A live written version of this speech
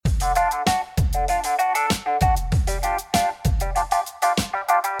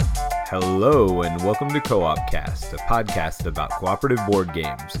Hello and welcome to Co-op Cast, a podcast about cooperative board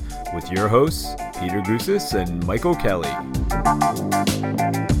games, with your hosts, Peter Goosis and Michael Kelly.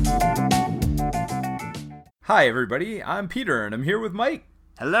 Hi everybody, I'm Peter and I'm here with Mike.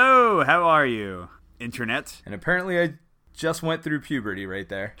 Hello, how are you, Internet? And apparently I just went through puberty right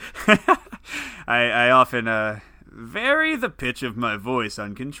there. I often vary the pitch of my voice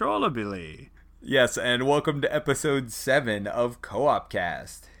uncontrollably. Yes, and welcome to episode 7 of Co-op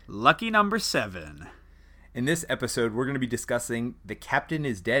Cast. Lucky number 7. In this episode, we're going to be discussing The Captain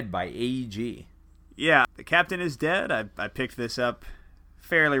is Dead by AEG. Yeah, The Captain is Dead. I picked this up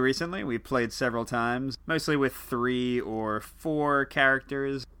fairly recently. We played several times, mostly with 3 or 4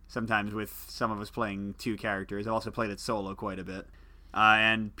 characters, sometimes with some of us playing 2 characters. I've also played it solo quite a bit.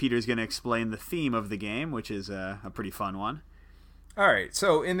 And Peter's going to explain the theme of the game, which is a pretty fun one. Alright,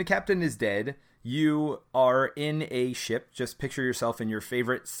 so in The Captain is Dead, you are in a ship. Just picture yourself in your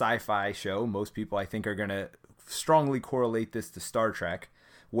favorite sci-fi show. Most people, I think, are going to strongly correlate this to Star Trek,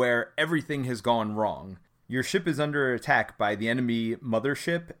 where everything has gone wrong. Your ship is under attack by the enemy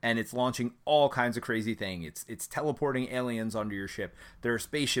mothership, and it's launching all kinds of crazy things. It's teleporting aliens onto your ship. There are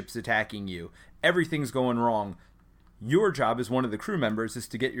spaceships attacking you. Everything's going wrong. Your job as one of the crew members is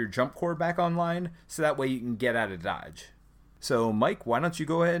to get your jump core back online, so that way you can get out of Dodge. So, Mike, why don't you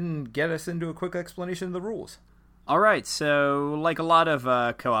go ahead and get us into a quick explanation of the rules? Alright, so like a lot of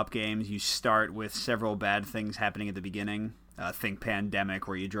co-op games, you start with several bad things happening at the beginning. Think Pandemic,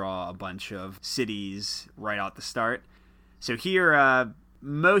 where you draw a bunch of cities right out the start. So here,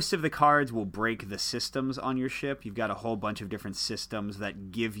 most of the cards will break the systems on your ship. You've got a whole bunch of different systems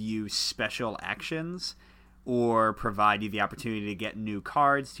that give you special actions, or provide you the opportunity to get new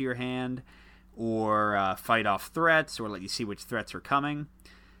cards to your hand, or fight off threats, or let you see which threats are coming.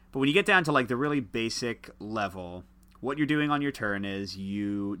 But when you get down to like the really basic level, what you're doing on your turn is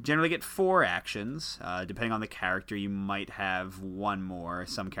you generally get 4 actions. Depending on the character, you might have 1 more.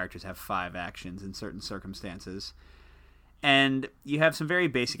 Some characters have 5 actions in certain circumstances. And you have some very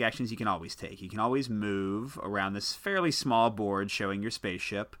basic actions you can always take. You can always move around this fairly small board showing your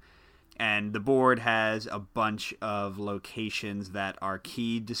spaceship. And the board has a bunch of locations that are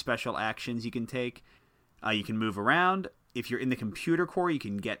keyed to special actions you can take. You can move around. If you're in the computer core, you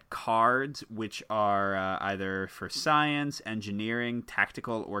can get cards, which are either for science, engineering,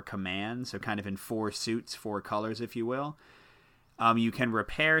 tactical, or command. So kind of in 4 suits, 4 colors, if you will. You can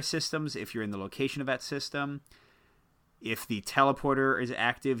repair systems if you're in the location of that system. If the teleporter is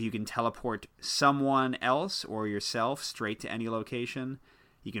active, you can teleport someone else or yourself straight to any location.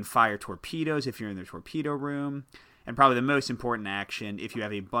 You can fire torpedoes if you're in the torpedo room. And probably the most important action, if you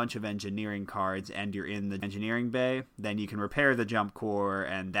have a bunch of engineering cards and you're in the engineering bay, then you can repair the jump core,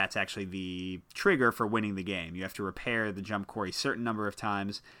 and that's actually the trigger for winning the game. You have to repair the jump core a certain number of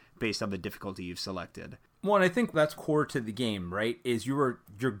times based on the difficulty you've selected. Well, and I think that's core to the game, right? Is your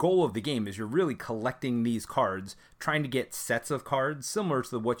goal of the game is you're really collecting these cards, trying to get sets of cards, similar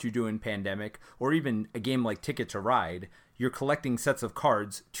to what you do in Pandemic, or even a game like Ticket to Ride. You're collecting sets of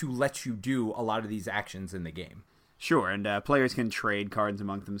cards to let you do a lot of these actions in the game. Sure, and players can trade cards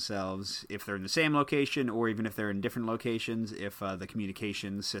among themselves if they're in the same location, or even if they're in different locations, if the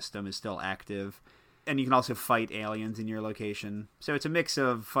communication system is still active. And you can also fight aliens in your location. So it's a mix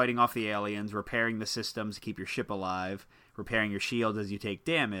of fighting off the aliens, repairing the systems to keep your ship alive, repairing your shields as you take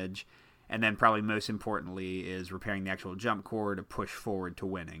damage, and then probably most importantly is repairing the actual jump core to push forward to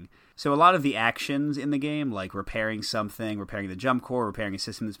winning. So a lot of the actions in the game, like repairing something, repairing the jump core, repairing a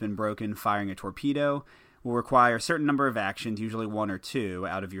system that's been broken, firing a torpedo, will require a certain number of actions, usually 1 or 2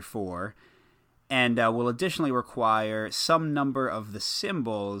 out of your 4, and will additionally require some number of the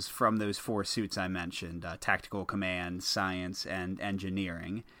symbols from those 4 suits I mentioned, tactical, command, science, and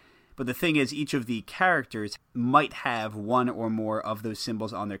engineering. But the thing is, each of the characters might have 1 or more of those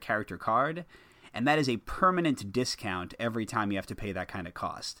symbols on their character card, and that is a permanent discount every time you have to pay that kind of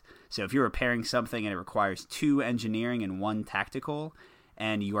cost. So if you're repairing something and it requires 2 engineering and 1 tactical,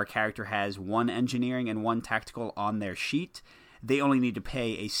 and your character has 1 engineering and 1 tactical on their sheet, they only need to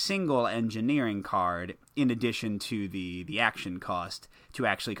pay a single engineering card in addition to the action cost to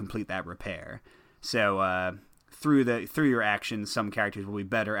actually complete that repair. So through your actions, some characters will be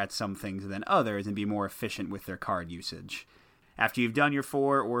better at some things than others and be more efficient with their card usage. After you've done your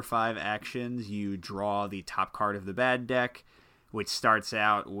 4 or 5 actions, you draw the top card of the bad deck, which starts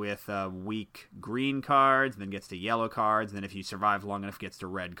out with weak green cards, then gets to yellow cards, and then if you survive long enough, gets to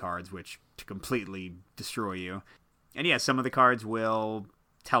red cards, which to completely destroy you. And yeah, some of the cards will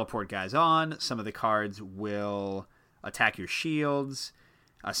teleport guys on, some of the cards will attack your shields,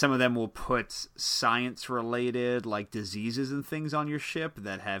 Some of them will put science-related, like diseases and things on your ship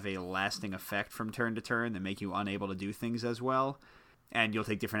that have a lasting effect from turn to turn that make you unable to do things as well. And you'll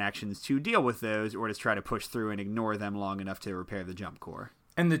take different actions to deal with those or just try to push through and ignore them long enough to repair the jump core.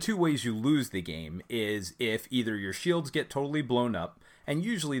 And the two ways you lose the game is if either your shields get totally blown up, and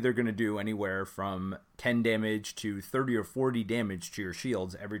usually they're going to do anywhere from 10 damage to 30 or 40 damage to your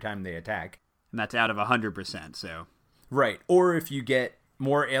shields every time they attack. And that's out of 100%, so... Right, or if you get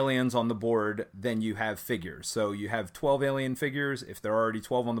more aliens on the board than you have figures. So you have 12 alien figures. If there are already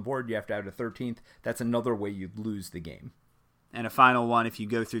 12 on the board, you have to add a 13th. That's another way you lose the game. And a final one, if you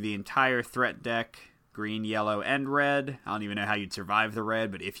go through the entire threat deck, green, yellow, and red, I don't even know how you'd survive the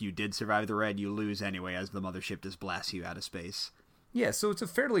red, but if you did survive the red, you lose anyway as the mothership just blasts you out of space. Yeah, so it's a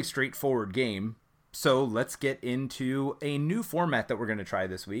fairly straightforward game. So let's get into a new format that we're going to try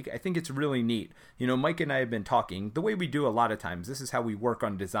this week. I think it's really neat. You know, Mike and I have been talking. The way we do a lot of times, this is how we work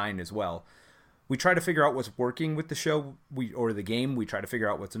on design as well. We try to figure out what's working with the show or the game. We try to figure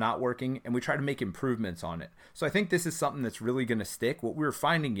out what's not working, and we try to make improvements on it. So I think this is something that's really going to stick. What we were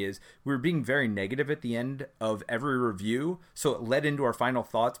finding is we were being very negative at the end of every review, so it led into our final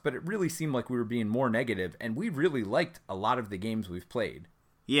thoughts, but it really seemed like we were being more negative, and we really liked a lot of the games we've played.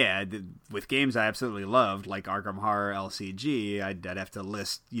 Yeah, with games I absolutely loved, like Arkham Horror LCG, I'd have to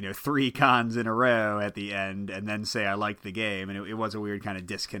list, 3 cons in a row at the end and then say I liked the game, and it was a weird kind of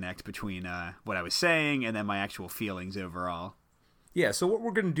disconnect between what I was saying and then my actual feelings overall. Yeah, so what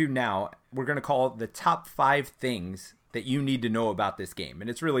we're going to do now, we're going to call it the top 5 things that you need to know about this game, and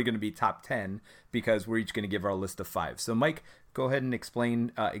it's really going to be top 10 because we're each going to give our list of 5. So Mike, go ahead and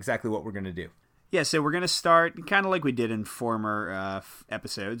explain exactly what we're going to do. Yeah, so we're going to start kind of like we did in former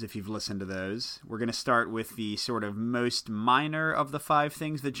episodes, if you've listened to those. We're going to start with the sort of most minor of the 5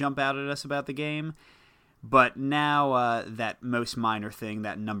 things that jump out at us about the game. But now that most minor thing,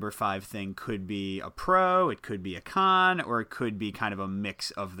 that number 5 thing, could be a pro, it could be a con, or it could be kind of a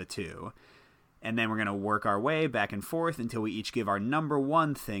mix of the two. And then we're going to work our way back and forth until we each give our number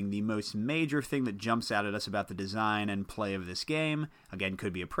 1 thing, the most major thing that jumps out at us about the design and play of this game. Again,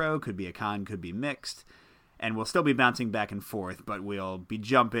 could be a pro, could be a con, could be mixed. And we'll still be bouncing back and forth, but we'll be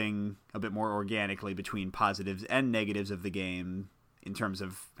jumping a bit more organically between positives and negatives of the game in terms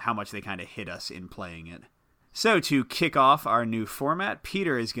of how much they kind of hit us in playing it. So to kick off our new format,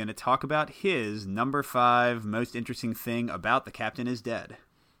 Peter is going to talk about his number 5 most interesting thing about The Captain is Dead.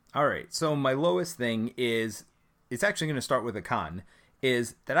 All right, so my lowest thing is, it's actually going to start with a con,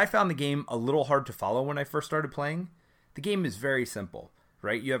 is that I found the game a little hard to follow when I first started playing. The game is very simple,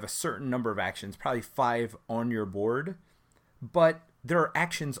 right? You have a certain number of actions, probably 5 on your board, but there are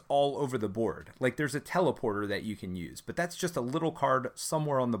actions all over the board. Like there's a teleporter that you can use, but that's just a little card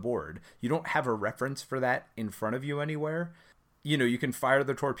somewhere on the board. You don't have a reference for that in front of you anywhere. You can fire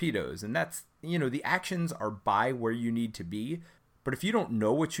the torpedoes, and that's, the actions are by where you need to be. But if you don't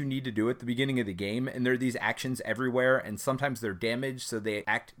know what you need to do at the beginning of the game, and there are these actions everywhere, and sometimes they're damaged, so they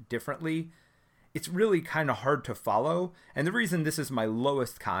act differently, it's really kind of hard to follow. And the reason this is my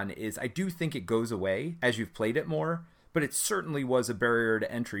lowest con is I do think it goes away as you've played it more, but it certainly was a barrier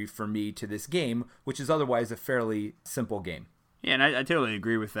to entry for me to this game, which is otherwise a fairly simple game. Yeah, and I totally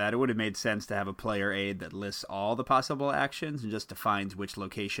agree with that. It would have made sense to have a player aid that lists all the possible actions and just defines which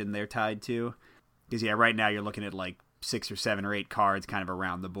location they're tied to. Because, yeah, right now you're looking at like 6 or 7 or 8 cards kind of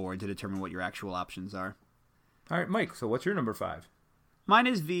around the board to determine what your actual options are. All right, Mike, so what's your number 5? Mine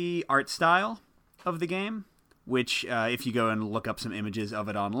is the art style of the game, which if you go and look up some images of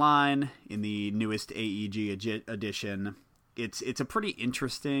it online in the newest AEG edition, it's a pretty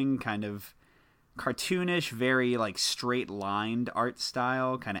interesting kind of cartoonish, very like straight-lined art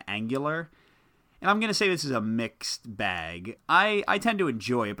style, kind of angular. And I'm going to say this is a mixed bag. I tend to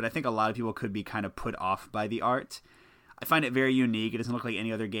enjoy it, but I think a lot of people could be kind of put off by the art. I find it very unique. It doesn't look like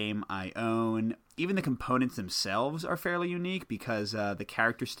any other game I own. Even the components themselves are fairly unique because the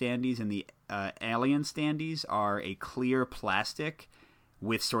character standees and the alien standees are a clear plastic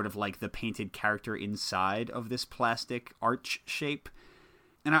with sort of like the painted character inside of this plastic arch shape.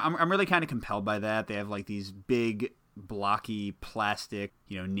 And I'm really kind of compelled by that. They have like these big, blocky, plastic,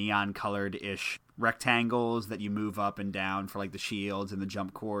 neon-colored-ish rectangles that you move up and down for like the shields and the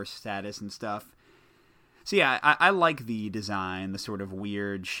jump core status and stuff. So yeah, I like the design, the sort of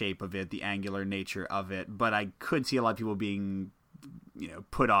weird shape of it, the angular nature of it, but I could see a lot of people being,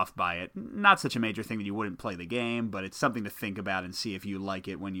 put off by it. Not such a major thing that you wouldn't play the game, but it's something to think about and see if you like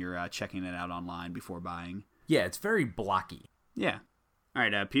it when you're checking it out online before buying. Yeah, it's very blocky. Yeah. All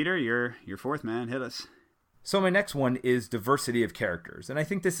right, Peter, you're 4th, man. Hit us. So my next one is diversity of characters, and I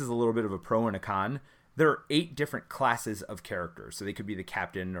think this is a little bit of a pro and a con. There are 8 different classes of characters. So they could be the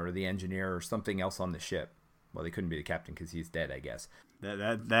captain or the engineer or something else on the ship. Well, they couldn't be the captain because he's dead, I guess.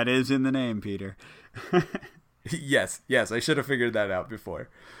 That is in the name, Peter. Yes, I should have figured that out before.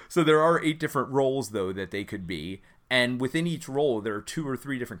 So there are 8 different roles, though, that they could be. And within each role, there are 2 or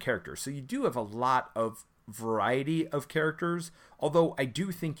 3 different characters. So you do have a lot of variety of characters, although I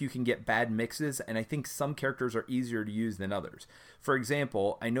do think you can get bad mixes, and I think some characters are easier to use than others. For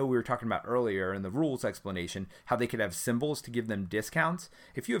example, I know we were talking about earlier in the rules explanation how they could have symbols to give them discounts.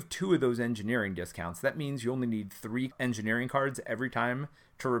 If you have 2 of those engineering discounts, that means you only need 3 engineering cards every time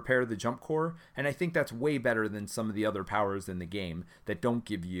to repair the jump core, and I think that's way better than some of the other powers in the game that don't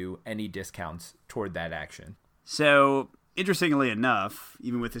give you any discounts toward that action. So, interestingly enough,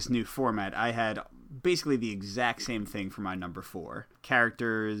 even with this new format, I had basically the exact same thing for my number 4.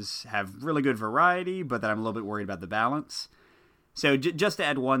 Characters have really good variety, but then I'm a little bit worried about the balance. So just to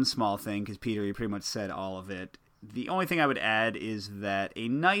add one small thing, because Peter, you pretty much said all of it, the only thing I would add is that a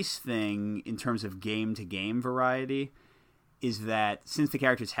nice thing in terms of game-to-game variety is that since the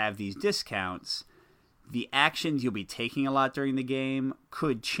characters have these discounts, the actions you'll be taking a lot during the game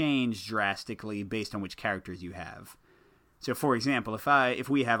could change drastically based on which characters you have. So, for example, if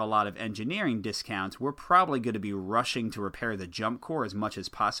we have a lot of engineering discounts, we're probably going to be rushing to repair the jump core as much as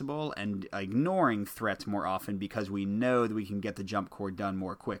possible and ignoring threats more often because we know that we can get the jump core done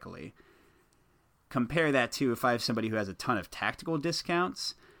more quickly. Compare that to if I have somebody who has a ton of tactical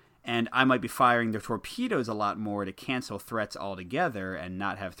discounts, and I might be firing their torpedoes a lot more to cancel threats altogether and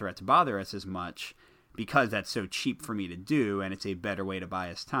not have threats bother us as much because that's so cheap for me to do and it's a better way to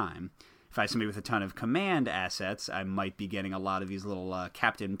buy us time. If I have somebody with a ton of command assets, I might be getting a lot of these little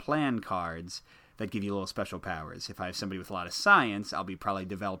Captain Plan cards that give you little special powers. If I have somebody with a lot of science, I'll be probably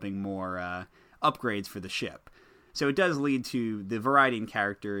developing more upgrades for the ship. So it does lead to, the variety in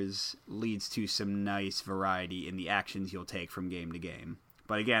characters leads to some nice variety in the actions you'll take from game to game.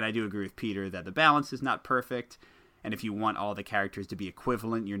 But again, I do agree with Peter that the balance is not perfect, and if you want all the characters to be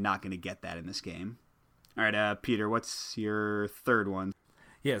equivalent, you're not going to get that in this game. All right, Peter, what's your third one?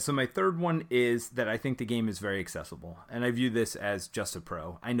 Yeah, so my third one is that I think the game is very accessible, and I view this as just a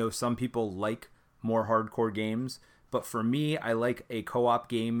pro. I know some people like more hardcore games, but for me, I like a co-op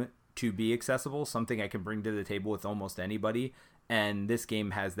game to be accessible, something I can bring to the table with almost anybody, and this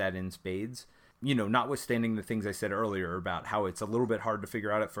game has that in spades. You know, notwithstanding the things I said earlier about how it's a little bit hard to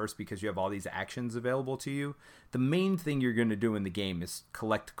figure out at first because you have all these actions available to you, the main thing you're going to do in the game is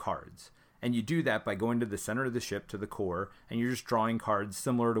collect cards. And you do that by going to the center of the ship, to the core, and you're just drawing cards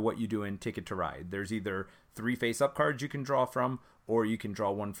similar to what you do in Ticket to Ride. There's either 3 face-up cards you can draw from, or you can draw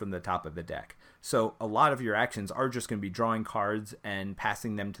one from the top of the deck. So a lot of your actions are just going to be drawing cards and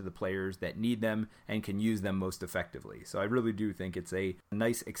passing them to the players that need them and can use them most effectively. So I really do think it's a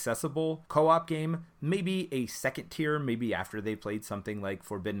nice, accessible co-op game, maybe a second tier, maybe after they played something like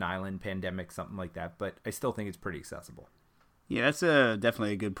Forbidden Island, Pandemic, something like that, but I still think it's pretty accessible. Yeah, that's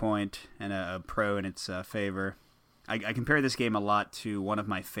definitely a good point and a pro in its favor. I compare this game a lot to one of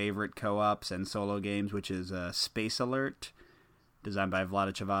my favorite co-ops and solo games, which is Space Alert, designed by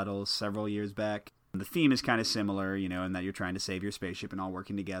Vlaada Chvátil several years back. The theme is kind of similar, you know, in that you're trying to save your spaceship and all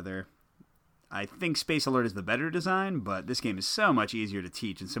working together. I think Space Alert is the better design, but this game is so much easier to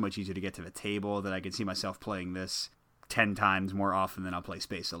teach and so much easier to get to the table that I could see myself playing this 10 times more often than I'll play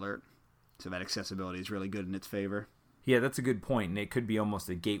Space Alert. So that accessibility is really good in its favor. Yeah, that's a good point, and it could be almost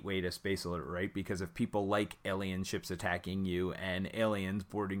a gateway to Space Alert, right? Because if people like alien ships attacking you and aliens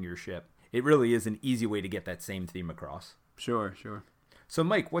boarding your ship, it really is an easy way to get that same theme across. Sure. So,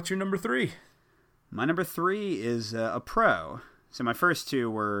 Mike, what's your number 3? My number 3 is a pro. So my first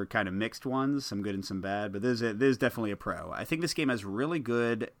 2 were kind of mixed ones, some good and some bad, but there's definitely a pro. I think this game has really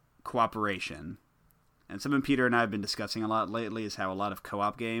good cooperation. And something Peter and I have been discussing a lot lately is how a lot of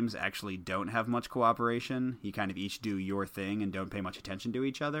co-op games actually don't have much cooperation. You kind of each do your thing and don't pay much attention to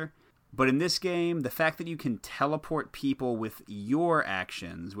each other. But in this game, the fact that you can teleport people with your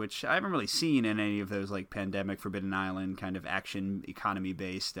actions, which I haven't really seen in any of those like Pandemic, Forbidden Island kind of action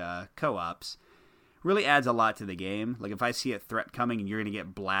economy-based co-ops, really adds a lot to the game. Like if I see a threat coming and you're going to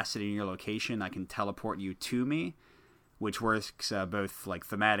get blasted in your location, I can teleport you to me, which works both like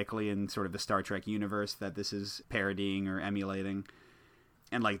thematically in sort of the Star Trek universe that this is parodying or emulating.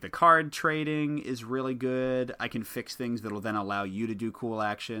 And like the card trading is really good. I can fix things that'll then allow you to do cool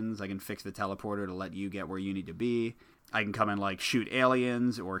actions. I can fix the teleporter to let you get where you need to be. I can come and like shoot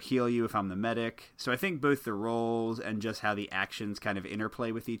aliens or heal you if I'm the medic. So I think both the roles and just how the actions kind of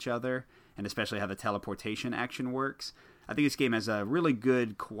interplay with each other, and especially how the teleportation action works, I think this game has a really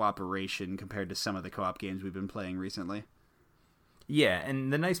good cooperation compared to some of the co-op games we've been playing recently. Yeah,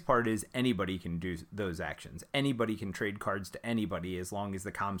 and the nice part is anybody can do those actions. Anybody can trade cards to anybody as long as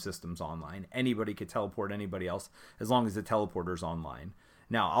the comm system's online. Anybody could teleport anybody else as long as the teleporter's online.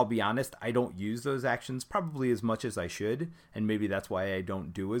 Now, I'll be honest, I don't use those actions probably as much as I should, and maybe that's why I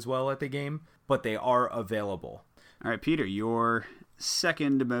don't do as well at the game, but they are available. All right, Peter, your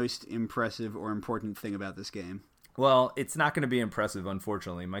second most impressive or important thing about this game. Well, it's not going to be impressive,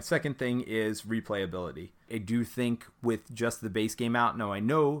 unfortunately. My second thing is replayability. I do think with just the base game out, now I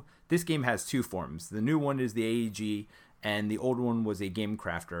know this game has two forms. The new one is the AEG, and the old one was a Game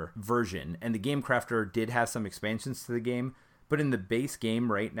Crafter version. And the Game Crafter did have some expansions to the game, but in the base game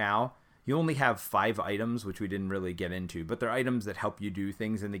right now, you only have 5 items, which we didn't really get into, but they're items that help you do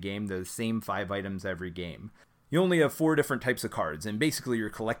things in the game. They're the same 5 items every game. You only have 4 different types of cards, and basically you're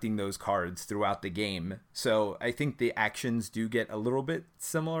collecting those cards throughout the game. So I think the actions do get a little bit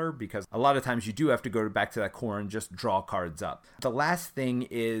similar because a lot of times you do have to go back to that core and just draw cards up. The last thing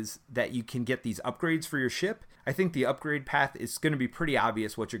is that you can get these upgrades for your ship. I think the upgrade path is going to be pretty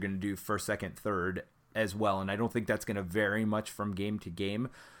obvious what you're going to do first, second, third as well, and I don't think that's going to vary much from game to game.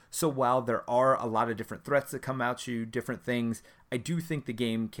 So while there are a lot of different threats that come at you, different things, I do think the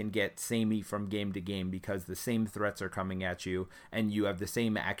game can get samey from game to game because the same threats are coming at you and you have the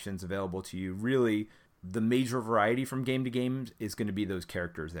same actions available to you. Really, the major variety from game to game is going to be those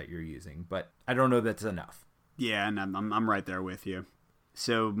characters that you're using, but I don't know that's enough. Yeah, and I'm right there with you.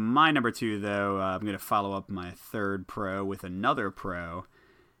 So my number 2, though, I'm going to follow up my third pro with another pro,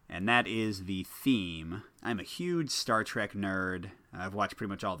 and that is the theme. I'm a huge Star Trek nerd. I've watched pretty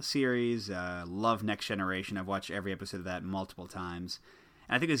much all the series. Love Next Generation. I've watched every episode of that multiple times.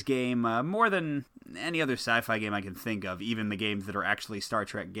 And I think this game, more than any other sci-fi game I can think of, even the games that are actually Star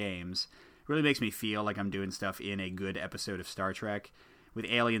Trek games, really makes me feel like I'm doing stuff in a good episode of Star Trek, with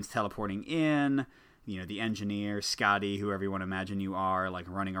aliens teleporting in, the engineer, Scotty, whoever you want to imagine you are, like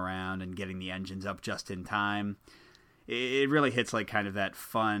running around and getting the engines up just in time. It really hits like kind of that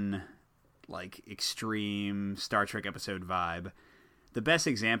fun, like extreme Star Trek episode vibe. The best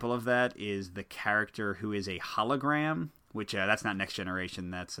example of that is the character who is a hologram, which that's not Next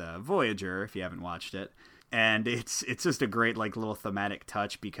Generation, that's Voyager, if you haven't watched it. And it's just a great like little thematic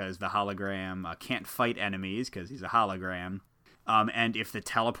touch because the hologram can't fight enemies because he's a hologram. And if the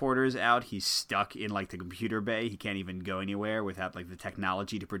teleporter's out, he's stuck in like the computer bay. He can't even go anywhere without like the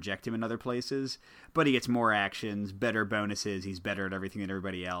technology to project him in other places. But he gets more actions, better bonuses. He's better at everything than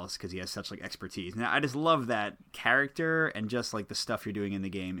everybody else because he has such like expertise. Now I just love that character and just like the stuff you're doing in the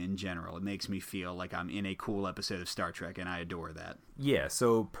game in general. It makes me feel like I'm in a cool episode of Star Trek, and I adore that. Yeah.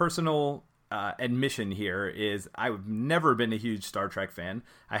 So personal admission here is I've never been a huge Star Trek fan.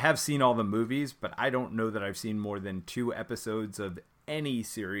 I have seen all the movies, but I don't know that I've seen more than 2 episodes of any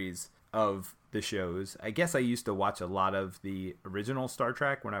series of the shows. I guess I used to watch a lot of the original Star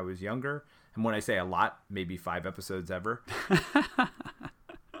Trek when I was younger. And when I say a lot, maybe 5 episodes ever.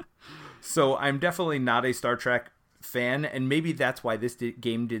 So I'm definitely not a Star Trek fan, and maybe that's why this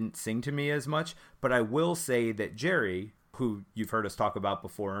game didn't sing to me as much. But I will say that Jerry, who you've heard us talk about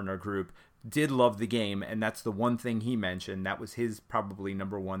before in our group, did love the game, and that's the one thing he mentioned. That was his probably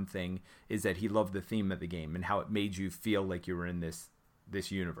number one thing, is that he loved the theme of the game and how it made you feel like you were in this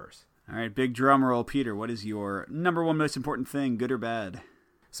universe. All right, big drum roll, Peter. What is your number one most important thing, good or bad?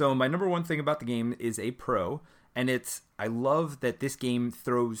 So my number one thing about the game is a pro, and I love that this game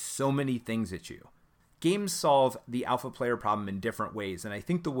throws so many things at you. Games solve the alpha player problem in different ways, and I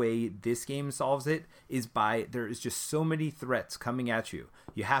think the way this game solves it is by there is just so many threats coming at you.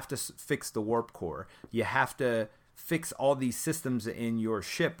 You have to fix the warp core. You have to fix all these systems in your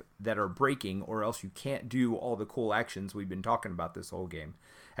ship that are breaking, or else you can't do all the cool actions we've been talking about this whole game.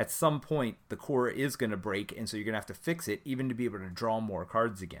 At some point, the core is going to break, and so you're going to have to fix it even to be able to draw more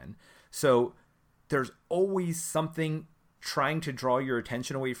cards again. So there's always something trying to draw your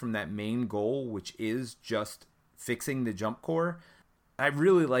attention away from that main goal, which is just fixing the jump core. I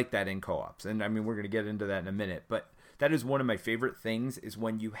really like that in co-ops, and I mean, we're going to get into that in a minute, but that is one of my favorite things, is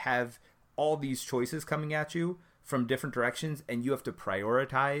when you have all these choices coming at you from different directions, and you have to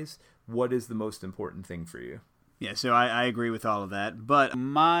prioritize what is the most important thing for you. Yeah, so I agree with all of that, but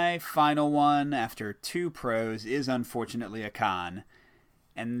my final one after 2 pros is unfortunately a con.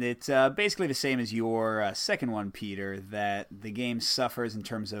 And it's basically the same as your second one, Peter, that the game suffers in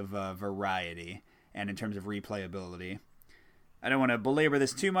terms of variety and in terms of replayability. I don't want to belabor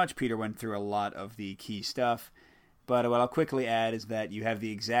this too much. Peter went through a lot of the key stuff. But what I'll quickly add is that you have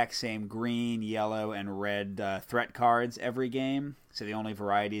the exact same green, yellow, and red threat cards every game. So the only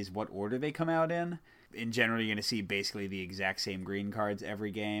variety is what order they come out in. In general, you're going to see basically the exact same green cards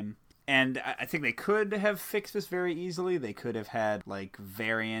every game. And I think they could have fixed this very easily. They could have had like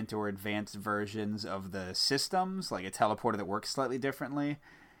variant or advanced versions of the systems, like a teleporter that works slightly differently.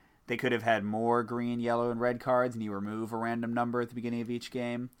 They could have had more green, yellow, and red cards, and you remove a random number at the beginning of each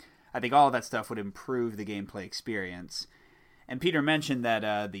game. I think all of that stuff would improve the gameplay experience. And Peter mentioned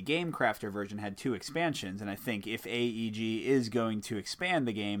that the Game Crafter version had 2 expansions, and I think if AEG is going to expand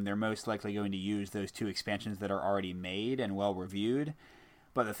the game, they're most likely going to use those 2 expansions that are already made and well-reviewed.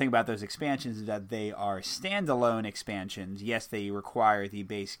 But the thing about those expansions is that they are standalone expansions. Yes, they require the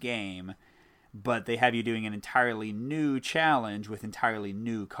base game, but they have you doing an entirely new challenge with entirely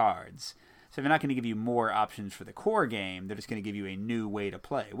new cards. So they're not going to give you more options for the core game. They're just going to give you a new way to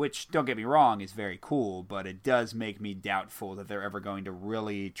play, which, don't get me wrong, is very cool, but it does make me doubtful that they're ever going to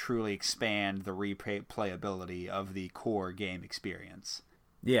really, truly expand the replayability of the core game experience.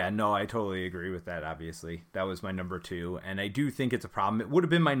 Yeah, no, I totally agree with that, obviously. That was my number 2, and I do think it's a problem. It would have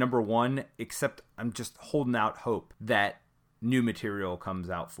been my number 1, except I'm just holding out hope that new material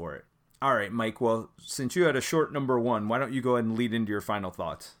comes out for it. All right, Mike, well, since you had a short number 1, why don't you go ahead and lead into your final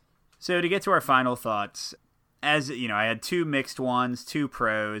thoughts? So to get to our final thoughts, as you know, I had 2 mixed ones, 2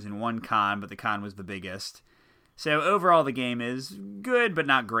 pros, and 1 con, but the con was the biggest. So overall, the game is good, but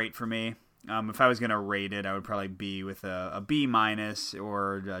not great for me. If I was going to rate it, I would probably be with a B-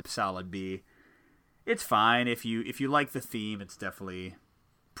 or a solid B. It's fine. If you like the theme, it's definitely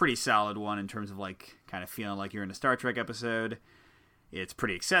pretty solid one in terms of like kind of feeling like you're in a Star Trek episode. It's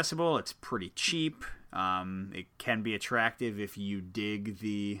pretty accessible. It's pretty cheap. It can be attractive if you dig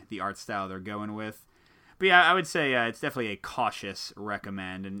the art style they're going with. But yeah, I would say it's definitely a cautious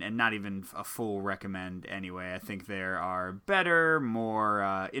recommend and not even a full recommend anyway. I think there are better,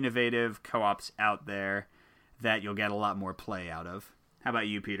 more innovative co-ops out there that you'll get a lot more play out of. How about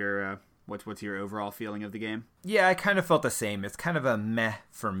you, Peter? What's your overall feeling of the game? Yeah, I kind of felt the same. It's kind of a meh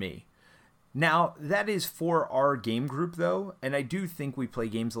for me. Now, that is for our game group, though, and I do think we play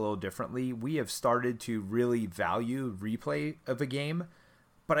games a little differently. We have started to really value replay of a game,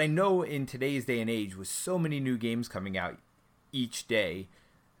 but I know in today's day and age, with so many new games coming out each day,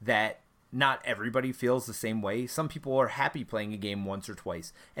 that not everybody feels the same way. Some people are happy playing a game once or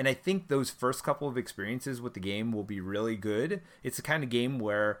twice, and I think those first couple of experiences with the game will be really good. It's the kind of game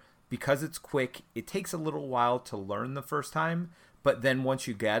where, because it's quick, it takes a little while to learn the first time, but then once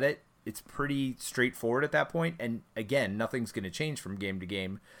you get it, it's pretty straightforward at that point, and again, nothing's going to change from game to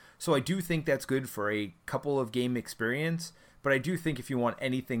game. So I do think that's good for a couple of game experience, but I do think if you want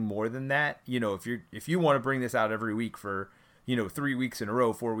anything more than that, if you want to bring this out every week for, 3 weeks in a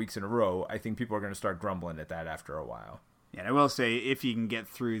row, 4 weeks in a row, I think people are going to start grumbling at that after a while. Yeah, and I will say, if you can get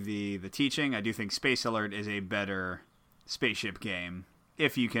through the teaching, I do think Space Alert is a better spaceship game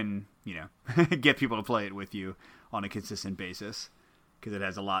if you can, get people to play it with you on a consistent basis, because it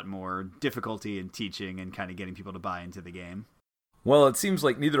has a lot more difficulty in teaching and kind of getting people to buy into the game. Well, it seems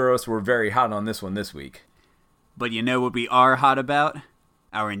like neither of us were very hot on this one this week. But you know what we are hot about?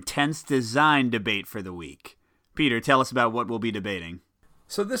 Our intense design debate for the week. Peter, tell us about what we'll be debating.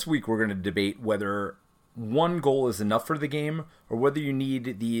 So this week we're going to debate whether one goal is enough for the game, or whether you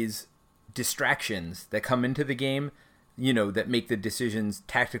need these distractions that come into the game, that make the decisions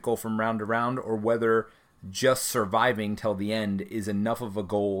tactical from round to round, or whether just surviving till the end is enough of a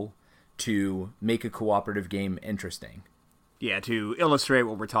goal to make a cooperative game interesting. Yeah, to illustrate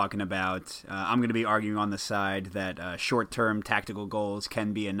what we're talking about, I'm going to be arguing on the side that short-term tactical goals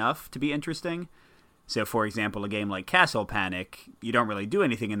can be enough to be interesting. So, for example, a game like Castle Panic, you don't really do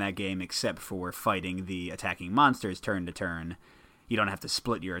anything in that game except for fighting the attacking monsters turn to turn. You don't have to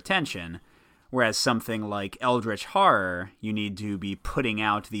split your attention. Whereas something like Eldritch Horror, you need to be putting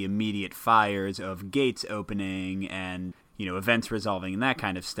out the immediate fires of gates opening and, events resolving and that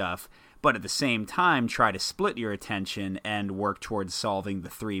kind of stuff, but at the same time try to split your attention and work towards solving the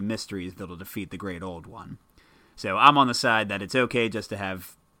 3 mysteries that'll defeat the Great Old One. So I'm on the side that it's okay just to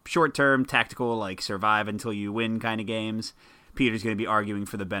have short-term, tactical, like survive until you win kind of games. Peter's going to be arguing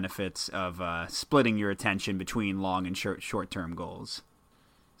for the benefits of splitting your attention between long and short-term goals.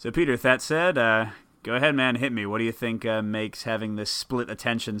 So, Peter, with that said, go ahead, man, hit me. What do you think makes having this split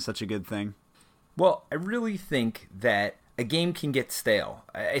attention such a good thing? Well, I really think that a game can get stale.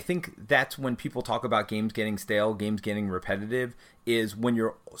 I think that's when people talk about games getting stale, games getting repetitive, is when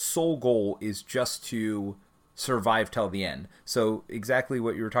your sole goal is just to survive till the end. So exactly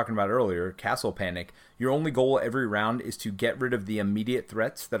what you were talking about earlier, Castle Panic, your only goal every round is to get rid of the immediate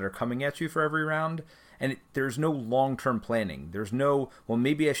threats that are coming at you for every round. And there's no long-term planning. There's no, well,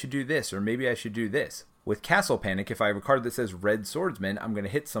 maybe I should do this, or maybe I should do this. With Castle Panic, if I have a card that says Red Swordsman, I'm going to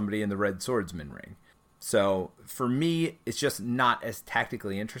hit somebody in the Red Swordsman ring. So for me, it's just not as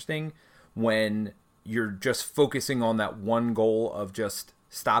tactically interesting when you're just focusing on that one goal of just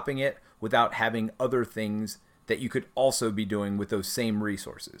stopping it without having other things that you could also be doing with those same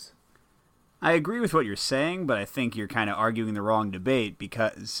resources. I agree with what you're saying, but I think you're kind of arguing the wrong debate,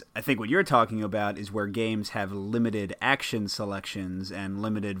 because I think what you're talking about is where games have limited action selections and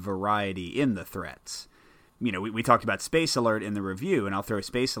limited variety in the threats. You know, we talked about Space Alert in the review, and I'll throw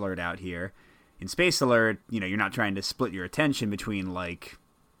Space Alert out here. In Space Alert, you know, you're not trying to split your attention between, like,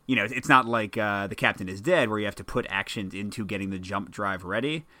 you know, it's not like The Captain is Dead, where you have to put actions into getting the jump drive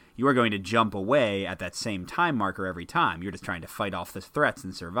ready. You are going to jump away at that same time marker every time. You're just trying to fight off the threats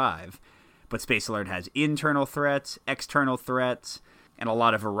and survive. But Space Alert has internal threats, external threats, and a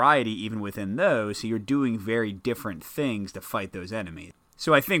lot of variety even within those, so you're doing very different things to fight those enemies.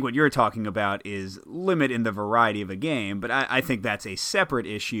 So I think what you're talking about is limit in the variety of a game, but I think that's a separate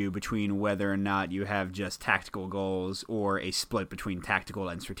issue between whether or not you have just tactical goals or a split between tactical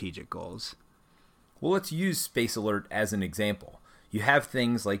and strategic goals. Well, let's use Space Alert as an example. You have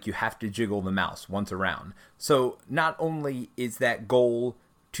things like you have to jiggle the mouse once around. So not only is that goal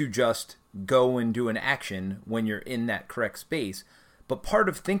to just go and do an action when you're in that correct space, but part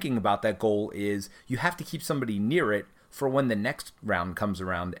of thinking about that goal is you have to keep somebody near it for when the next round comes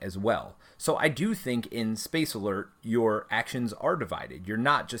around as well. So I do think in Space Alert, your actions are divided. You're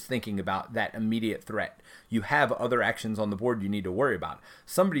not just thinking about that immediate threat. You have other actions on the board you need to worry about.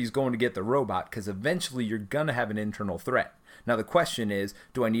 Somebody's going to get the robot because eventually you're going to have an internal threat. Now the question is,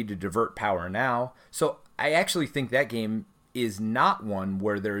 do I need to divert power now? So I actually think that game is not one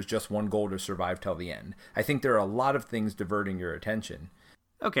where there is just one goal to survive till the end. I think there are a lot of things diverting your attention.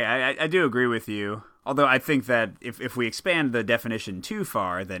 Okay, I do agree with you. Although I think that if we expand the definition too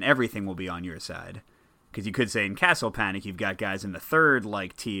far, then everything will be on your side. Because you could say in Castle Panic, you've got guys in the third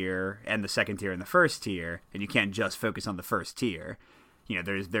tier and the second tier and the first tier, and you can't just focus on the first tier. You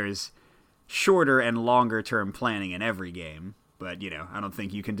know, there's shorter and longer term planning in every game, but you know, I don't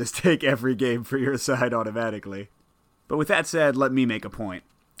think you can just take every game for your side automatically. But with that said, let me make a point.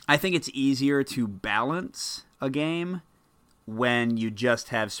 I think it's easier to balance a game when you just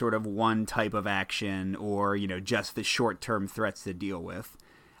have sort of one type of action or, you know, just the short-term threats to deal with.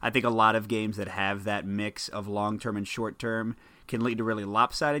 I think a lot of games that have that mix of long-term and short-term can lead to really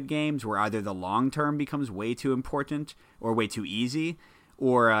lopsided games where either the long-term becomes way too important or way too easy,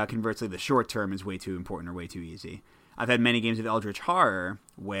 or conversely, the short-term is way too important or way too easy. I've had many games of Eldritch Horror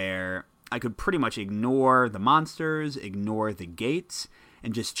where I could pretty much ignore the monsters, ignore the gates,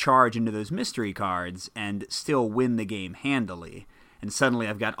 and just charge into those mystery cards and still win the game handily. And suddenly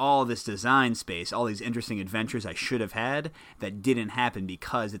I've got all this design space, all these interesting adventures I should have had that didn't happen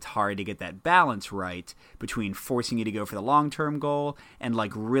because it's hard to get that balance right between forcing you to go for the long-term goal and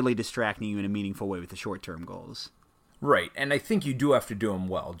like really distracting you in a meaningful way with the short-term goals. Right, and I think you do have to do them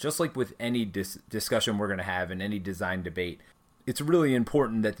well. Just like with any discussion we're going to have in any design debate, it's really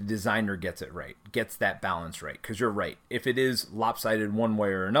important that the designer gets it right, gets that balance right, because you're right. If it is lopsided one way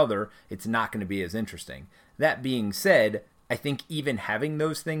or another, it's not going to be as interesting. That being said, I think even having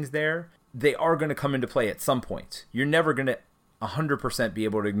those things there, they are going to come into play at some point. You're never going to 100% be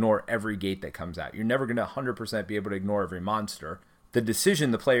able to ignore every gate that comes out. You're never going to 100% be able to ignore every monster. The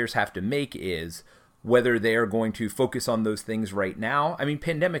decision the players have to make is whether they are going to focus on those things right now. I mean,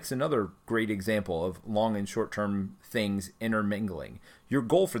 Pandemic's another great example of long and short-term things intermingling. Your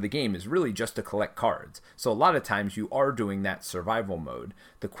goal for the game is really just to collect cards. So a lot of times you are doing that survival mode.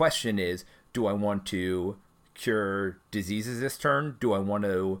 The question is, do I want to cure diseases this turn? Do I want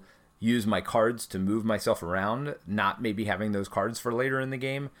to use my cards to move myself around, not maybe having those cards for later in the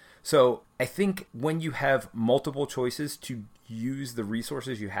game? So I think when you have multiple choices to use the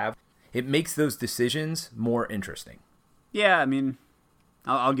resources you have, it makes those decisions more interesting. Yeah, I mean,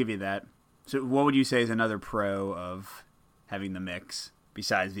 I'll give you that. So what would you say is another pro of having the mix,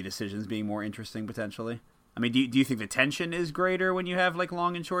 besides the decisions being more interesting potentially? I mean, do you think the tension is greater when you have like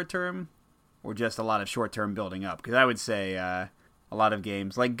long and short term, or just a lot of short term building up? Because I would say a lot of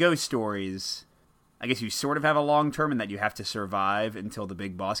games, like Ghost Stories, I guess you sort of have a long term in that you have to survive until the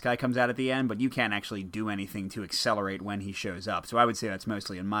big boss guy comes out at the end, but you can't actually do anything to accelerate when he shows up. So I would say that's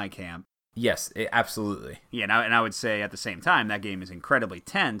mostly in my camp. Yes, absolutely. Yeah, and I would say at the same time, that game is incredibly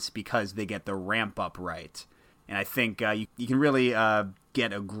tense because they get the ramp up right. And I think you can really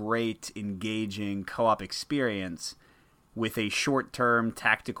get a great, engaging co-op experience with a short-term,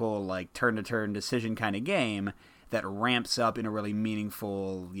 tactical, like turn-to-turn decision kind of game that ramps up in a really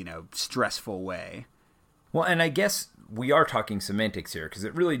meaningful, you know, stressful way. Well, and I guess we are talking semantics here, because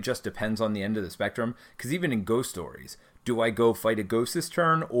it really just depends on the end of the spectrum, because even in Ghost Stories, do I go fight a ghost this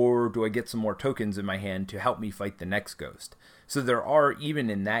turn, or do I get some more tokens in my hand to help me fight the next ghost? So there are, even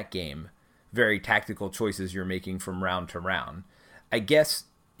in that game, very tactical choices you're making from round to round. I guess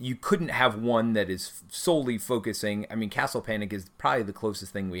you couldn't have one that is solely focusing. I mean, Castle Panic is probably the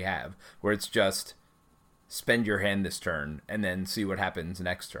closest thing we have, where it's just spend your hand this turn and then see what happens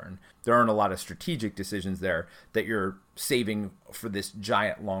next turn. There aren't a lot of strategic decisions there that you're saving for this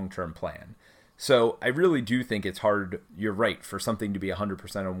giant long-term plan. So I really do think it's hard, you're right, for something to be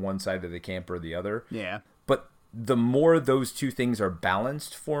 100% on one side of the camp or the other. Yeah. But the more those two things are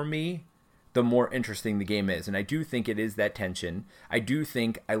balanced for me, the more interesting the game is. And I do think it is that tension. I do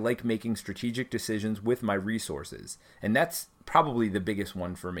think I like making strategic decisions with my resources. And that's probably the biggest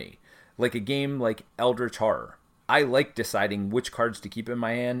one for me. Like a game like Eldritch Horror, I like deciding which cards to keep in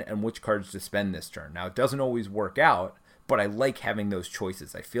my hand and which cards to spend this turn. Now, it doesn't always work out, but I like having those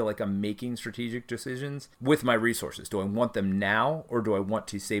choices. I feel like I'm making strategic decisions with my resources. Do I want them now, or do I want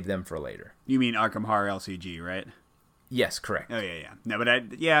to save them for later? You mean Arkham Horror LCG, right? Yes, correct. Oh, yeah. No, but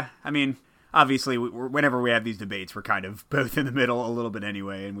I mean, obviously, whenever we have these debates, we're kind of both in the middle a little bit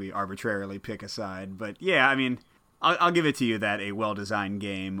anyway, and we arbitrarily pick a side. But yeah, I mean, I'll give it to you that a well-designed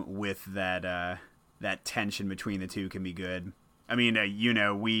game with that tension between the two can be good. I mean,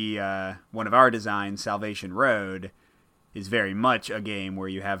 one of our designs, Salvation Road, is very much a game where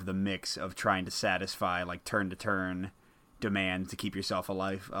you have the mix of trying to satisfy like turn-to-turn demands to keep yourself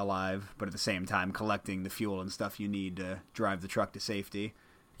alive, but at the same time collecting the fuel and stuff you need to drive the truck to safety.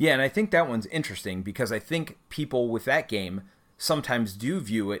 Yeah, and I think that one's interesting because I think people with that game sometimes do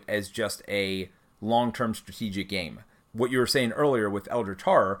view it as just a long-term strategic game. What you were saying earlier with Eldritch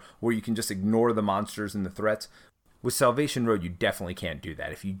Horror, where you can just ignore the monsters and the threats, with Salvation Road, you definitely can't do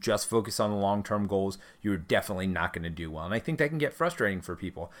that. If you just focus on the long-term goals, you're definitely not going to do well. And I think that can get frustrating for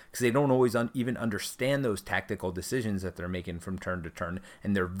people because they don't always even understand those tactical decisions that they're making from turn to turn,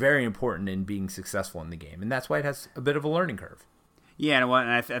 and they're very important in being successful in the game. And that's why it has a bit of a learning curve. Yeah, and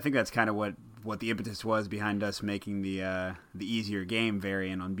I think that's kind of what the impetus was behind us making the easier game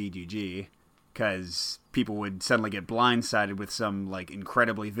variant on BGG, because people would suddenly get blindsided with some like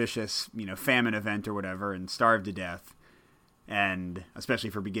incredibly vicious, famine event or whatever and starve to death. And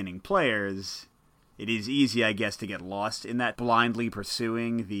especially for beginning players, it is easy, I guess, to get lost in that blindly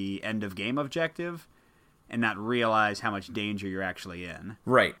pursuing the end of game objective and not realize how much danger you're actually in.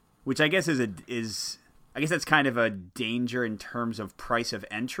 Right. Which I guess I guess that's kind of a danger in terms of price of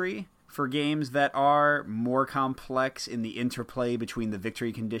entry for games that are more complex in the interplay between the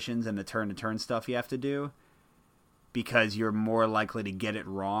victory conditions and the turn-to-turn stuff you have to do, because you're more likely to get it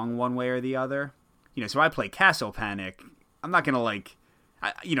wrong one way or the other. So I play Castle Panic. I'm not going to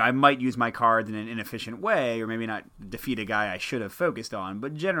I might use my cards in an inefficient way or maybe not defeat a guy I should have focused on,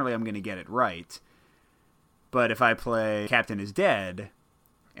 but generally I'm going to get it right. But if I play Captain is Dead,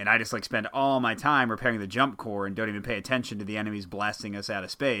 and I just spend all my time repairing the jump core and don't even pay attention to the enemies blasting us out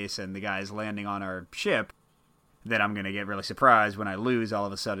of space and the guys landing on our ship, then I'm going to get really surprised when I lose all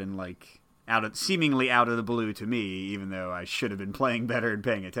of a sudden, seemingly out of the blue to me, even though I should have been playing better and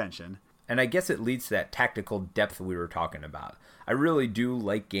paying attention. And I guess it leads to that tactical depth we were talking about. I really do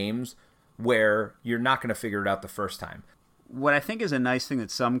like games where you're not going to figure it out the first time. What I think is a nice thing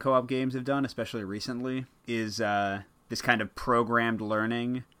that some co-op games have done, especially recently, is this kind of programmed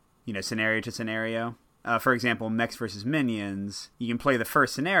learning, scenario to scenario. For example, Mechs vs. Minions, you can play the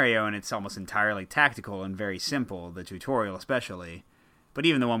first scenario and it's almost entirely tactical and very simple, the tutorial especially. But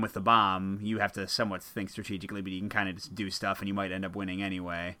even the one with the bomb, you have to somewhat think strategically, but you can kind of just do stuff and you might end up winning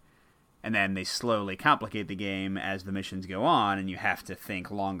anyway. And then they slowly complicate the game as the missions go on and you have to think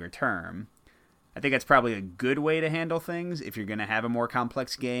longer term. I think that's probably a good way to handle things if you're going to have a more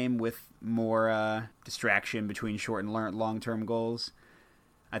complex game with more distraction between short and long-term goals.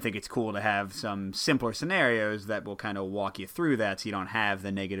 I think it's cool to have some simpler scenarios that will kind of walk you through that so you don't have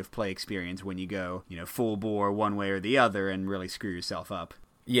the negative play experience when you go, full bore one way or the other and really screw yourself up.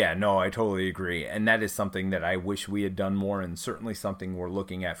 Yeah, no, I totally agree. And that is something that I wish we had done more, and certainly something we're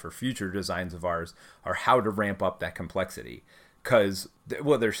looking at for future designs of ours, are how to ramp up that complexity. Because,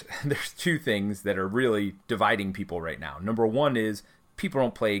 there's two things that are really dividing people right now. Number one is people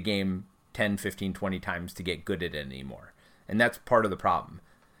don't play a game 10, 15, 20 times to get good at it anymore. And that's part of the problem.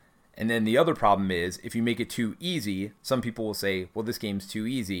 And then the other problem is if you make it too easy, some people will say, well, this game's too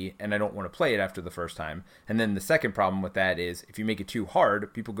easy and I don't want to play it after the first time. And then the second problem with that is if you make it too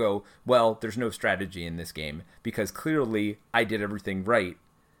hard, people go, well, there's no strategy in this game because clearly I did everything right.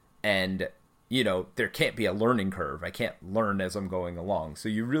 And there can't be a learning curve. I can't learn as I'm going along. So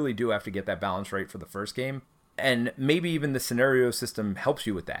you really do have to get that balance right for the first game. And maybe even the scenario system helps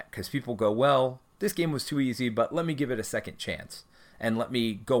you with that because people go, well, this game was too easy, but let me give it a second chance. And let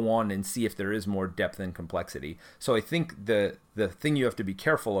me go on and see if there is more depth and complexity. So I think the thing you have to be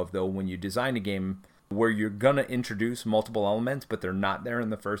careful of, though, when you design a game where you're going to introduce multiple elements, but they're not there in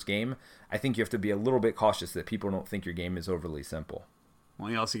the first game, I think you have to be a little bit cautious that people don't think your game is overly simple.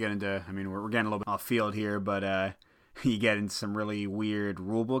 Well, you also get into, I mean, we're getting a little bit off field here, but you get into some really weird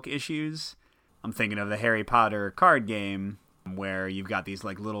rulebook issues. I'm thinking of the Harry Potter card game, where you've got these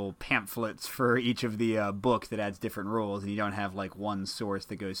like little pamphlets for each of the book that adds different rules, and you don't have like one source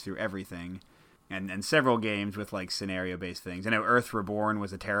that goes through everything. And several games with like scenario-based things. I know Earth Reborn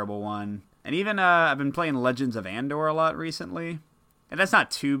was a terrible one. And even I've been playing Legends of Andor a lot recently. And that's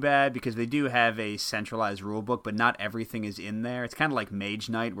not too bad because they do have a centralized rulebook, but not everything is in there. It's kind of like Mage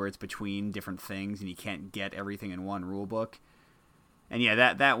Knight, where it's between different things and you can't get everything in one rulebook. And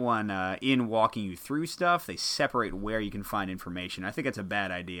yeah, that one, in walking you through stuff, they separate where you can find information. I think that's a bad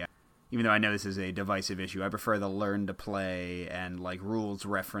idea. Even though I know this is a divisive issue, I prefer the learn to play and like rules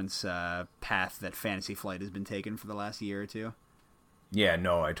reference path that Fantasy Flight has been taking for the last year or two. Yeah,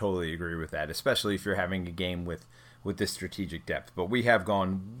 no, I totally agree with that, especially if you're having a game with this strategic depth. But we have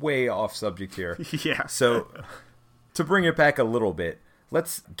gone way off subject here. Yeah. So to bring it back a little bit,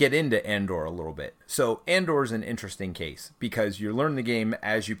 let's get into Andor a little bit. So Andor's an interesting case because you learn the game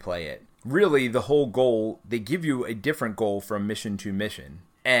as you play it. Really, the whole goal, they give you a different goal from mission to mission.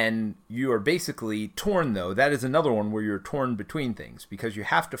 And you are basically torn, though. That is another one where you're torn between things because you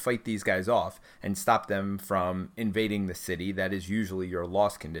have to fight these guys off and stop them from invading the city. That is usually your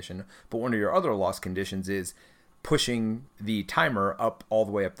loss condition. But one of your other loss conditions is pushing the timer up all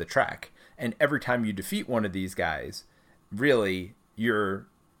the way up the track. And every time you defeat one of these guys, really, you're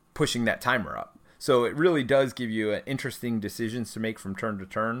pushing that timer up. So it really does give you interesting decisions to make from turn to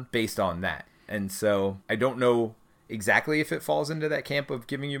turn based on that. And so I don't know exactly if it falls into that camp of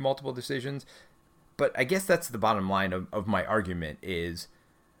giving you multiple decisions, but I guess that's the bottom line of my argument is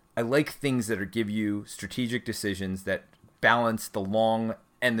I like things that give you strategic decisions that balance the long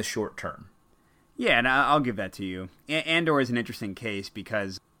and the short term. Yeah, and I'll give that to you. Andor is an interesting case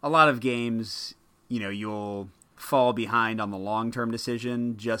because a lot of games, you'll fall behind on the long-term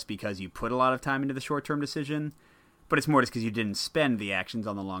decision just because you put a lot of time into the short-term decision, but it's more just because you didn't spend the actions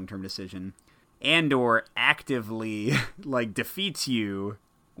on the long-term decision. Andor actively defeats you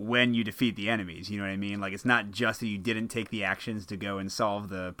when you defeat the enemies, you know what I mean? Like, it's not just that you didn't take the actions to go and solve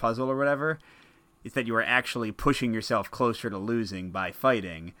the puzzle or whatever. It's that you are actually pushing yourself closer to losing by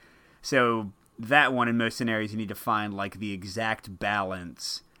fighting. So that one, in most scenarios, you need to find the exact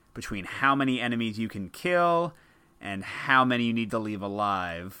balance between how many enemies you can kill and how many you need to leave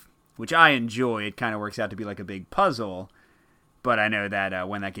alive, which I enjoy. It kind of works out to be like a big puzzle. But I know that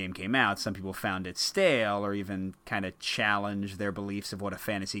when that game came out, some people found it stale or even kind of challenged their beliefs of what a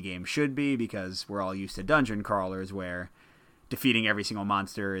fantasy game should be because we're all used to dungeon crawlers where defeating every single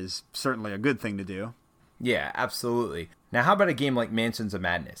monster is certainly a good thing to do. Yeah, absolutely. Now, how about a game like Mansions of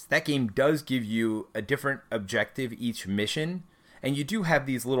Madness? That game does give you a different objective each mission, and you do have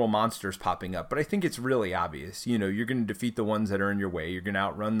these little monsters popping up, but I think it's really obvious. You're going to defeat the ones that are in your way. You're going to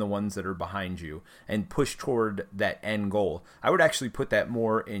outrun the ones that are behind you and push toward that end goal. I would actually put that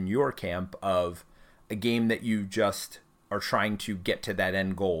more in your camp of a game that you just are trying to get to that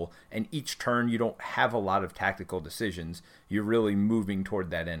end goal. And each turn, you don't have a lot of tactical decisions. You're really moving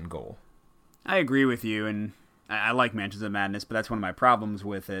toward that end goal. I agree with you, and I like Mansions of Madness, but that's one of my problems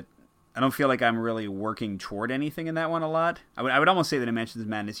with it. I don't feel like I'm really working toward anything in that one a lot. I would almost say that in Mansions of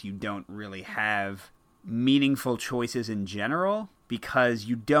Madness you don't really have meaningful choices in general because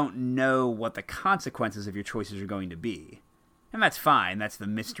you don't know what the consequences of your choices are going to be. And that's fine. That's the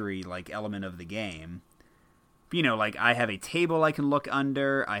mystery element of the game. But, I have a table I can look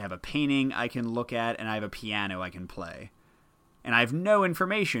under, I have a painting I can look at, and I have a piano I can play. And I have no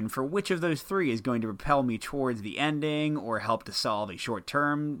information for which of those three is going to propel me towards the ending or help to solve a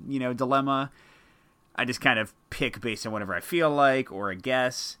short-term, dilemma. I just kind of pick based on whatever I feel like or a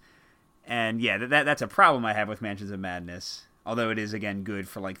guess. And yeah, that's a problem I have with Mansions of Madness. Although it is, again, good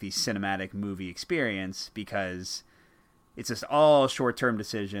for the cinematic movie experience because it's just all short-term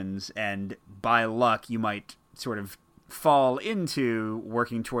decisions. And by luck, you might sort of fall into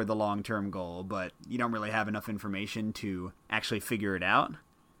working toward the long-term goal, but you don't really have enough information to actually figure it out.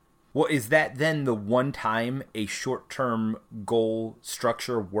 Well, is that then the one time a short-term goal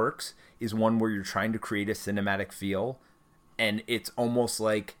structure works is one where you're trying to create a cinematic feel? And it's almost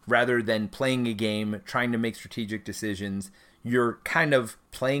like rather than playing a game, trying to make strategic decisions, you're kind of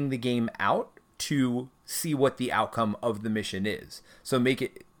playing the game out to see what the outcome of the mission is. So make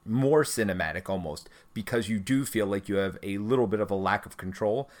it more cinematic almost, because you do feel like you have a little bit of a lack of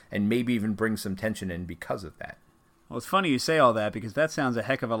control and maybe even bring some tension in because of that. Well, it's funny you say all that because that sounds a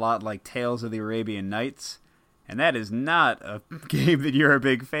heck of a lot like Tales of the Arabian Nights, and that is not a game that you're a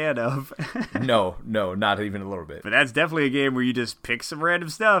big fan of. No, not even a little bit. But that's definitely a game where you just pick some random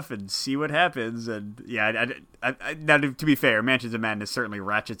stuff and see what happens. And yeah, now to be fair, Mansions of Madness certainly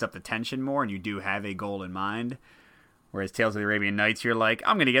ratchets up the tension more, and you do have a goal in mind. Whereas Tales of the Arabian Nights, you're like,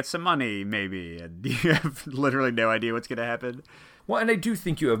 I'm going to get some money, maybe, and you have literally no idea what's going to happen. Well, and I do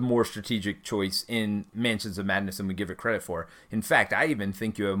think you have more strategic choice in Mansions of Madness than we give it credit for. In fact, I even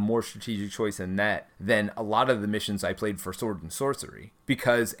think you have more strategic choice in that than a lot of the missions I played for Sword and Sorcery.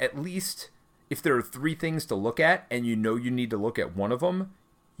 Because at least if there are 3 things to look at and you know you need to look at one of them,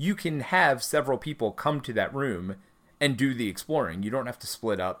 you can have several people come to that room and do the exploring. You don't have to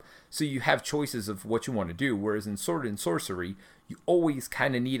split up. So you have choices of what you want to do. Whereas in Sword and Sorcery, you always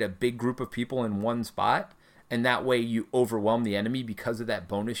kind of need a big group of people in one spot. And that way you overwhelm the enemy because of that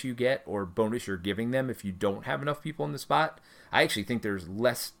bonus you get or bonus you're giving them if you don't have enough people in the spot. I actually think there's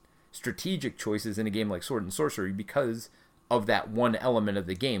less strategic choices in a game like Sword and Sorcery because of that one element of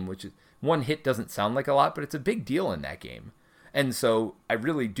the game, which is one hit doesn't sound like a lot, but it's a big deal in that game. And so I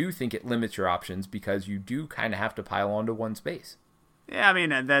really do think it limits your options because you do kind of have to pile onto one space. Yeah, I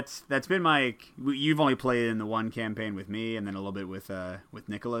mean, that's been my... You've only played in the one campaign with me and then a little bit with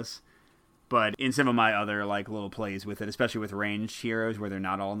Nicholas. But in some of my other like little plays with it, especially with ranged heroes where they're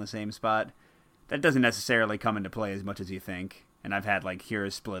not all in the same spot, that doesn't necessarily come into play as much as you think. And I've had like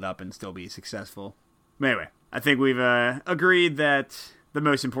heroes split up and still be successful. But anyway, I think we've agreed that the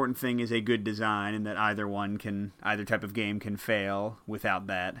most important thing is a good design and that either type of game can fail without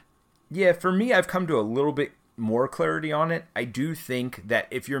that. Yeah, for me, I've come to a little bit more clarity on it. I do think that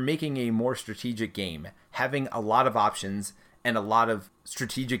if you're making a more strategic game, having a lot of options and a lot of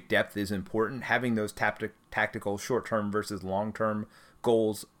strategic depth is important. Having those tactical short-term versus long-term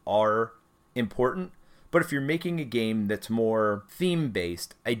goals are important. But if you're making a game that's more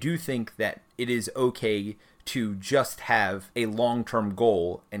theme-based, I do think that it is okay to just have a long-term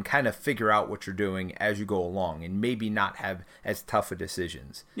goal and kind of figure out what you're doing as you go along and maybe not have as tough of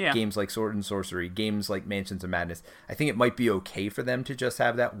decisions. Yeah. Games like Sword and Sorcery, games like Mansions of Madness, I think it might be okay for them to just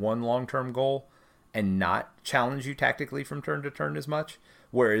have that one long-term goal and not challenge you tactically from turn to turn as much.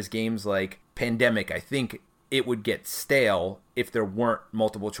 Whereas games like Pandemic, I think it would get stale if there weren't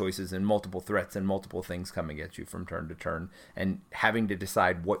multiple choices and multiple threats and multiple things coming at you from turn to turn and having to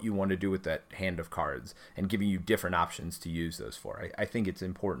decide what you want to do with that hand of cards and giving you different options to use those for. I think it's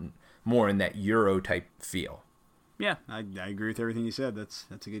important more in that Euro type feel. Yeah, I agree with everything you said. That's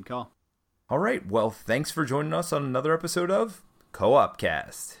a good call. All right. Well, thanks for joining us on another episode of Co-op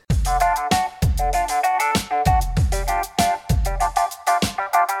Cast.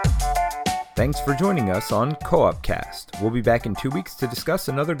 Thanks for joining us on Co-op Cast. We'll be back in 2 weeks to discuss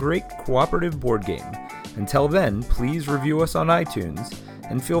another great cooperative board game. Until then, please review us on iTunes,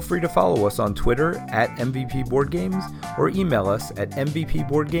 and feel free to follow us on Twitter at MVP Board Games or email us at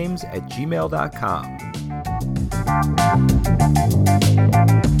mvpboardgames@gmail.com.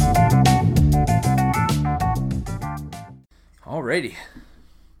 Alrighty.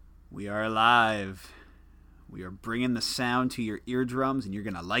 We are live. We are bringing the sound to your eardrums, and you're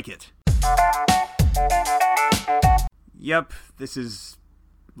going to like it. Yep, this is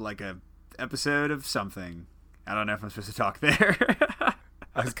like a episode of something. I don't know if I'm supposed to talk there.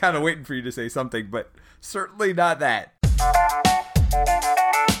 I was kind of waiting for you to say something, but certainly not that.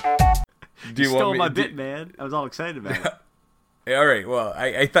 You stole my bit, man. I was all excited about it. All right, well,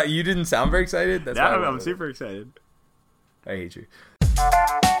 I thought you didn't sound very excited. That's why I'm super excited. I hate you.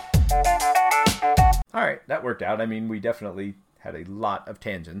 All right, that worked out. I mean, we definitely had a lot of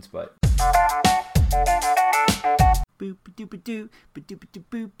tangents, but...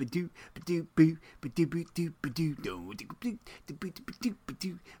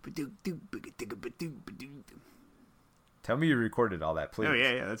 Tell me you recorded all that, please. Oh,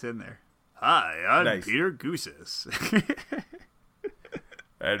 yeah, that's in there. Hi, I'm Nice. Peter Goosis.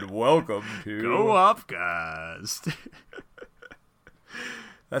 And welcome to... Co-op Cast.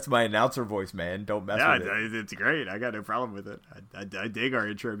 That's my announcer voice, man. Don't mess with it. It's great. I got no problem with it. I dig our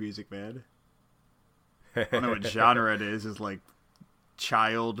intro music, man. I don't know what genre it is. It's like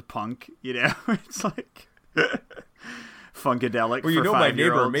child punk, you know? It's like funkadelic. Well, you for know my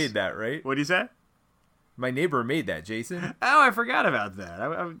neighbor 5-year-olds. made that, right? What'd you say? My neighbor made that, Jason. Oh, I forgot about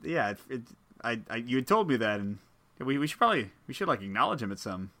that. You had told me that, and we should like acknowledge him at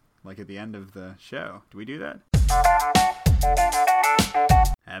at the end of the show. Do we do that?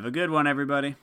 Have a good one, everybody.